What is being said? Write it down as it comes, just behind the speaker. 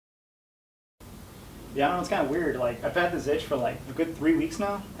Yeah, I don't know, it's kind of weird. Like, I've had this itch for like a good 3 weeks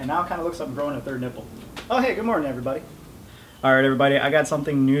now, and now it kind of looks like I'm growing a third nipple. Oh, hey, good morning, everybody. All right, everybody, I got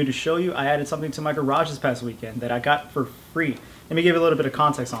something new to show you. I added something to my garage this past weekend that I got for free. Let me give you a little bit of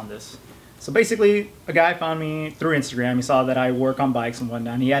context on this. So basically, a guy found me through Instagram. He saw that I work on bikes and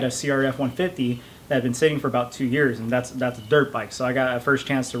whatnot, and he had a CRF 150 that had been sitting for about 2 years, and that's a dirt bike. So I got a first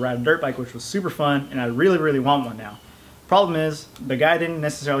chance to ride a dirt bike, which was super fun, and I really, really want one now. Problem is, the guy didn't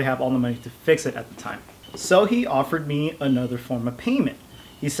necessarily have all the money to fix it at the time. So he offered me another form of payment.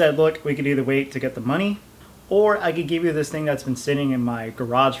 He said, look, we could either wait to get the money, or I could give you this thing that's been sitting in my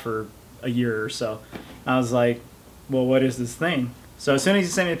garage for a year or so. I was like, well, what is this thing? So as soon as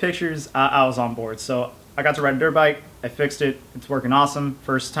he sent me the pictures, I was on board. So I got to ride a dirt bike, I fixed it, it's working awesome.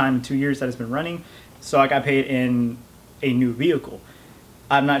 First time in 2 years that it's been running. So I got paid in a new vehicle.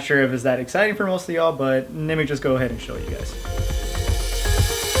 I'm not sure if it's that exciting for most of y'all, but let me just go ahead and show you guys.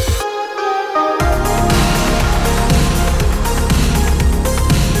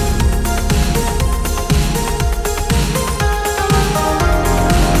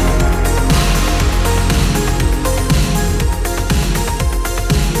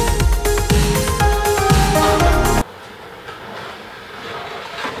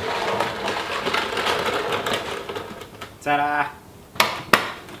 Ta-da!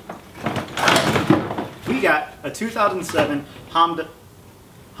 We got a 2007 Honda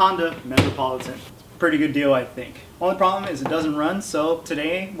Metropolitan. Pretty good deal, I think. Only problem is it doesn't run, so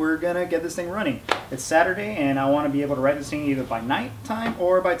today we're gonna get this thing running. It's Saturday, and I want to be able to ride this thing either by night time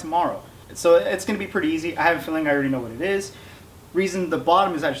or by tomorrow. So it's gonna be pretty easy. I have a feeling I already know what it is. Reason the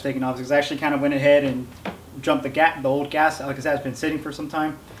bottom is actually taking off is I actually kind of went ahead and jumped the old gas. Like I said, it's been sitting for some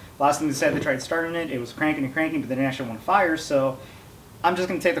time. Last thing they said, they tried starting it, it was cranking and cranking, but they didn't actually want to fire, so I'm just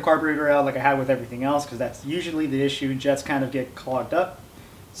going to take the carburetor out like I had with everything else, because that's usually the issue. Jets kind of get clogged up.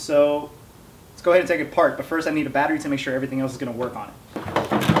 So let's go ahead and take it apart, but first I need a battery to make sure everything else is going to work on it.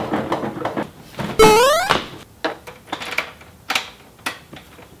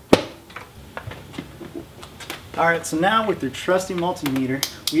 Alright, so now with your trusty multimeter,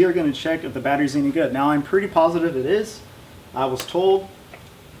 we are going to check if the battery's any good. Now I'm pretty positive it is. I was told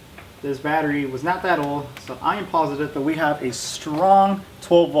this battery was not that old, so I am positive that we have a strong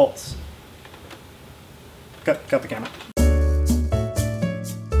 12 volts. Cut the camera.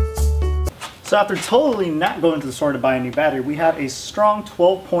 So after totally not going to the store to buy a new battery, we have a strong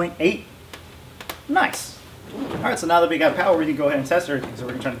 12.8. Nice. Alright, so now that we got power, we can go ahead and test everything. So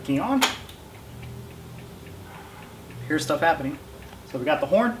we're going to turn the key on. Here's stuff happening. So we got the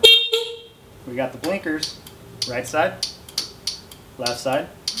horn, we got the blinkers, right side, left side,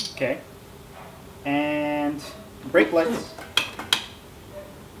 okay, and brake lights.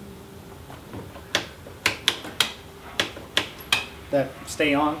 That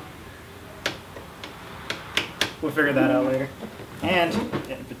stay on. We'll figure that out later. And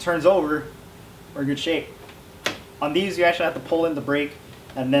if it turns over, we're in good shape. On these, you actually have to pull in the brake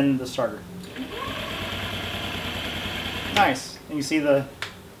and then the starter. Nice. And you see the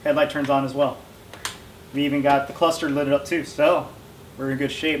headlight turns on as well. We even got the cluster lit up too, so we're in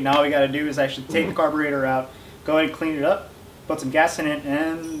good shape. Now all we got to do is actually take the carburetor out, go ahead and clean it up, put some gas in it,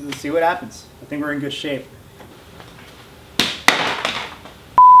 and see what happens. I think we're in good shape.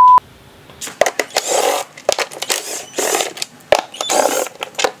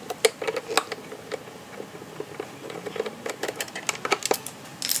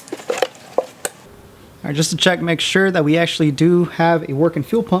 Alright, just to check, make sure that we actually do have a working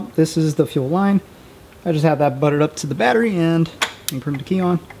fuel pump. This is the fuel line. I just have that buttered up to the battery, and you can turn the key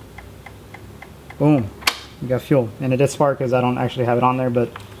on. Boom, we got fuel. And it is spark because I don't actually have it on there, but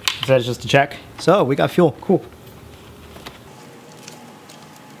it says just to check. So we got fuel, cool.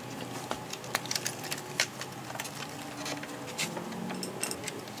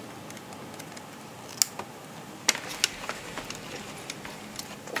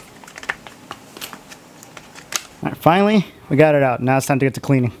 Alright, finally, we got it out. Now it's time to get to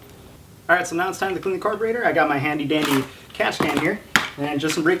cleaning. Alright, so now it's time to clean the carburetor. I got my handy dandy catch can here, and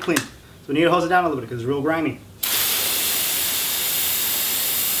just some brake clean. So we need to hose it down a little bit because it's real grimy.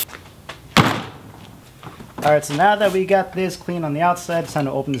 Alright, so now that we got this clean on the outside, it's time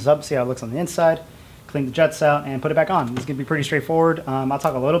to open this up, see how it looks on the inside, clean the jets out, and put it back on. This is going to be pretty straightforward. I'll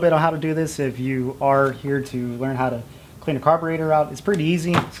talk a little bit on how to do this if you are here to learn how to clean a carburetor out. It's pretty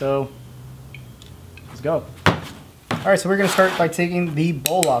easy, so let's go. Alright, so we're going to start by taking the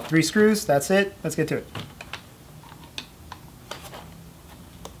bowl off. 3 screws, that's it. Let's get to it.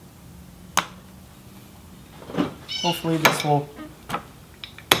 Hopefully this will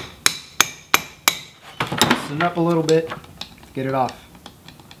loosen up a little bit to get it off.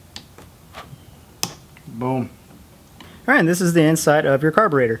 Boom. Alright, and this is the inside of your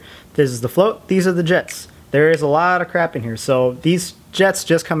carburetor. This is the float, these are the jets. There is a lot of crap in here. So these jets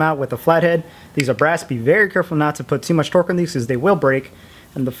just come out with a flathead. These are brass. Be very careful not to put too much torque on these because they will break.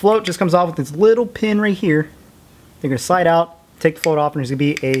 And the float just comes off with this little pin right here. You're going to slide out, take the float off, and there's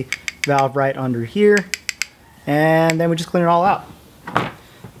going to be a valve right under here. And then we just clean it all out.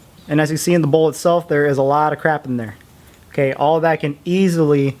 And as you see in the bowl itself, there is a lot of crap in there. Okay, all of that can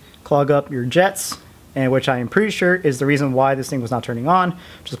easily clog up your jets, and which I am pretty sure is the reason why this thing was not turning on,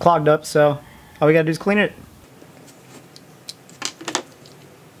 which is clogged up. So all we gotta do is clean it.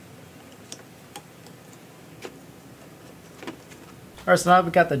 Alright, so now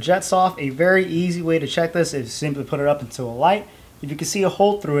we've got the jets off. A very easy way to check this is simply put it up into a light. If you can see a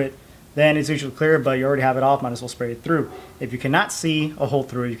hole through it, then it's usually clear, but you already have it off, might as well spray it through. If you cannot see a hole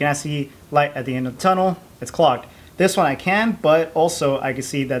through it, you cannot see light at the end of the tunnel, it's clogged. This one I can, but also I can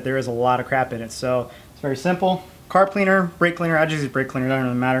see that there is a lot of crap in it. So it's very simple. Carb cleaner, brake cleaner, I just use brake cleaner, doesn't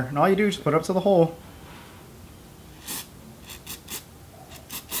really matter. And all you do is just put it up to the hole.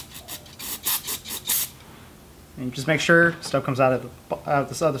 And you just make sure stuff comes out of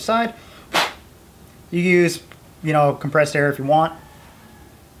this other side. You use, compressed air if you want.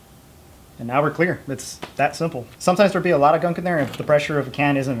 And now we're clear. It's that simple. Sometimes there'll be a lot of gunk in there. If the pressure of a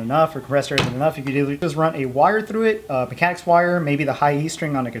can isn't enough or compressed air isn't enough, you could either just run a wire through it, a mechanics wire, maybe the high E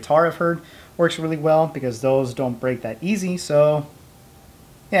string on a guitar I've heard works really well because those don't break that easy. So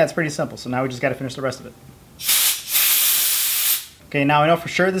yeah, it's pretty simple. So now we just got to finish the rest of it. Okay, now I know for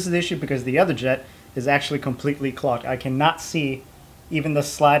sure this is the issue because the other jet is actually completely clogged. I cannot see even the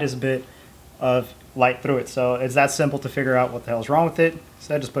slightest bit of light through it. So it's that simple to figure out what the hell is wrong with it.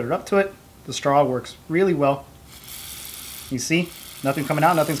 So I just put it up to it. The straw works really well. You see, nothing's coming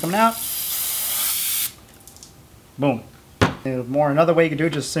out, nothing's coming out. Boom. Another way you can do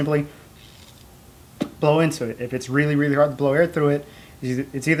it, just simply blow into it. If it's really, really hard to blow air through it,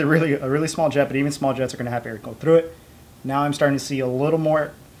 it's either a really small jet, but even small jets are going to have air go through it. Now I'm starting to see a little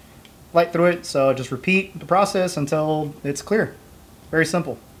more light through it, so just repeat the process until it's clear. Very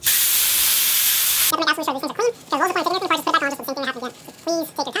simple. I'm going to absolutely show these things are clean, because what was the point of taking this apart, just put it back on, just the same thing that happened again. So please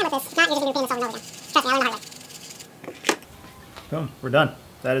take your time with this. If not, you're just going to be doing this over and over again. Trust me, I learned the hard way. Boom, we're done.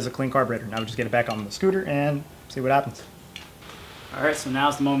 That is a clean carburetor. Now we just get it back on the scooter and see what happens. Alright, so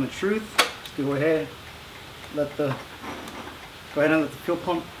now's the moment of truth. Just go ahead and let the fuel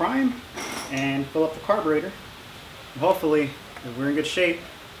pump prime and fill up the carburetor. And hopefully, if we're in good shape,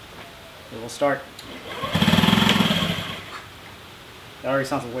 it will start. That already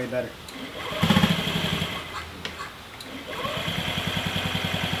sounds way better.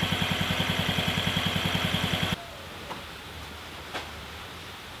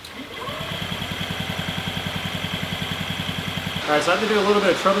 Alright, so I have to do a little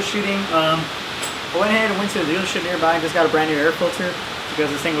bit of troubleshooting. I went ahead and went to the dealership nearby and just got a brand new air filter because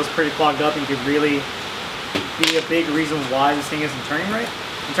this thing was pretty clogged up and could really be a big reason why this thing isn't turning right.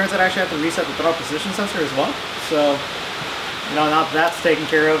 It turns out I actually have to reset the throttle position sensor as well. So, now that that's taken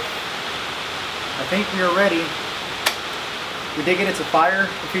care of, I think we are ready. We did get it to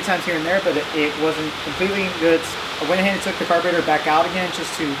fire a few times here and there, but it wasn't completely good. I went ahead and took the carburetor back out again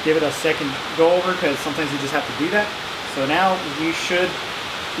just to give it a second go over because sometimes you just have to do that. So now we should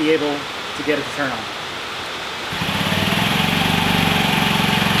be able to get it to turn on.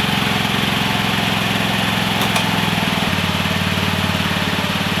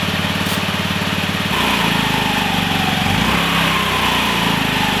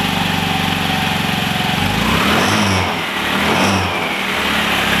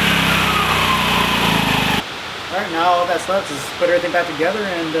 Alright, now all that's left is put everything back together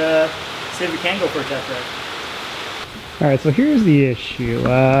and see if we can go for a test drive. Alright, so here's the issue.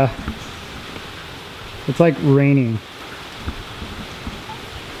 It's like raining.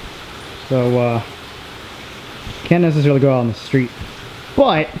 So, can't necessarily go out on the street.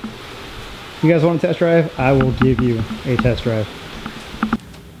 But, if you guys want a test drive, I will give you a test drive.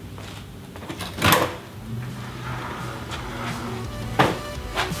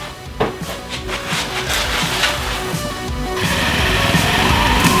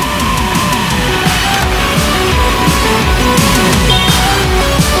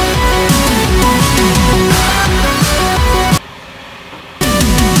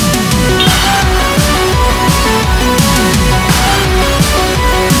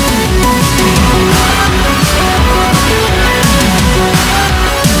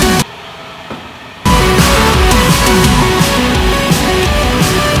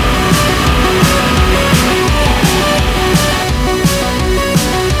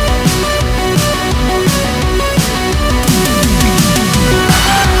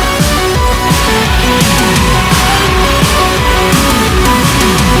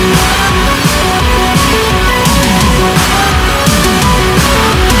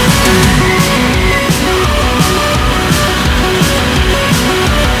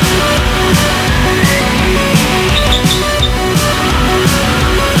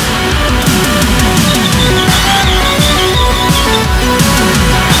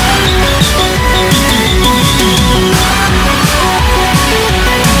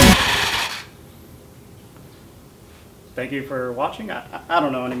 thank you for watching. I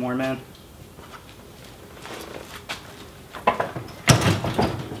don't know anymore, man.